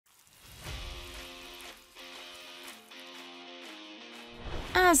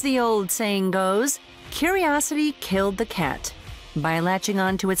As the old saying goes, curiosity killed the cat by latching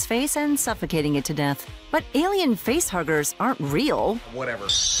onto its face and suffocating it to death. But alien facehuggers aren't real. Whatever.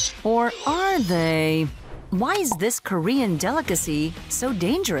 Or are they? Why is this Korean delicacy so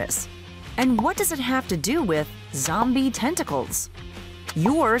dangerous? And what does it have to do with zombie tentacles,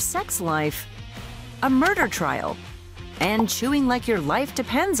 your sex life, a murder trial, and chewing like your life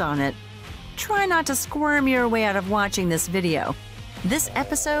depends on it? Try not to squirm your way out of watching this video. This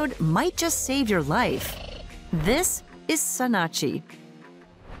episode might just save your life. This is Sannakji.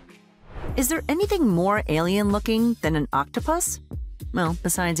 Is there anything more alien-looking than an octopus? Well,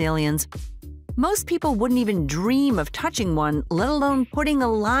 besides aliens. Most people wouldn't even dream of touching one, let alone putting a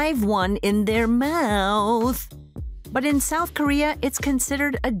live one in their mouth. But in South Korea, it's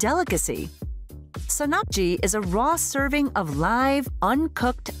considered a delicacy. Sannakji is a raw serving of live,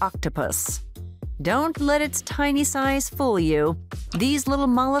 uncooked octopus. Don't let its tiny size fool you. These little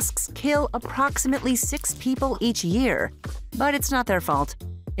mollusks kill approximately 6 people each year. But it's not their fault.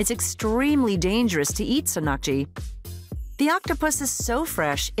 It's extremely dangerous to eat Sannakji. The octopus is so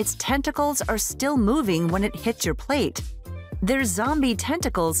fresh, its tentacles are still moving when it hits your plate. Their zombie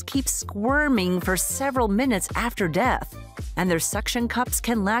tentacles keep squirming for several minutes after death, and their suction cups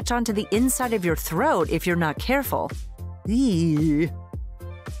can latch onto the inside of your throat if you're not careful. Eee.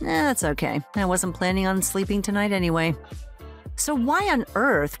 That's okay. I wasn't planning on sleeping tonight anyway. So why on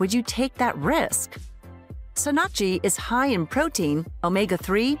earth would you take that risk? Sannakji is high in protein,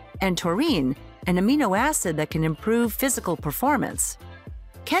 omega-3, and taurine, an amino acid that can improve physical performance.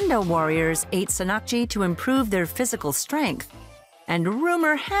 Kendo warriors ate Sannakji to improve their physical strength. And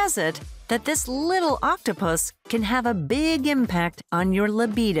rumor has it that this little octopus can have a big impact on your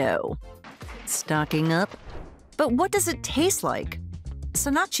libido. Stocking up? But what does it taste like?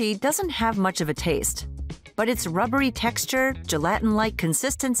 Sannakji doesn't have much of a taste, but its rubbery texture, gelatin-like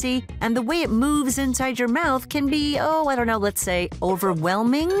consistency, and the way it moves inside your mouth can be, let's say,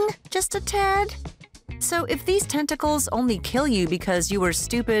 overwhelming just a tad. So if these tentacles only kill you because you were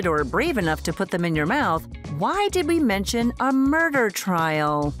stupid or brave enough to put them in your mouth, why did we mention a murder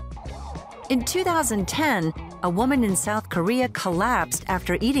trial? In 2010, a woman in South Korea collapsed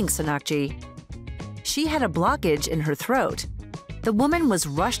after eating Sannakji. She had a blockage in her throat. The woman was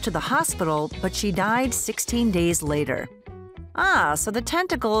rushed to the hospital, but she died 16 days later. So the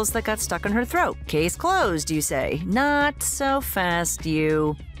tentacles that got stuck in her throat. Case closed, you say. Not so fast,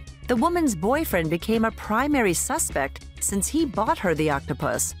 you. The woman's boyfriend became a primary suspect since he bought her the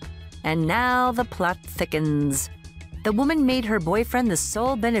octopus. And now the plot thickens. The woman made her boyfriend the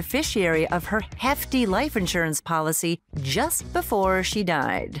sole beneficiary of her hefty life insurance policy just before she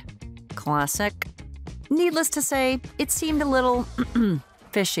died. Classic. Needless to say, it seemed a little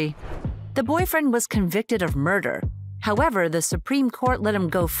fishy. The boyfriend was convicted of murder. However, the Supreme Court let him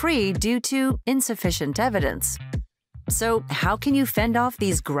go free due to insufficient evidence. So how can you fend off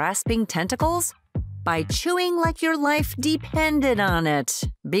these grasping tentacles? By chewing like your life depended on it,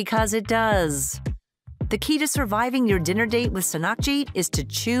 because it does. The key to surviving your dinner date with Sannakji is to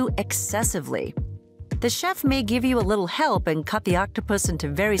chew excessively. The chef may give you a little help and cut the octopus into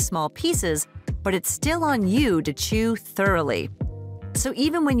very small pieces, but it's still on you to chew thoroughly. So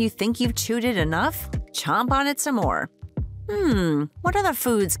even when you think you've chewed it enough, chomp on it some more. What other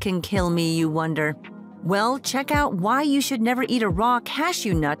foods can kill me, you wonder? Well, check out why you should never eat a raw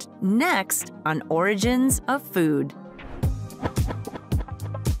cashew nut next on Origins of Food.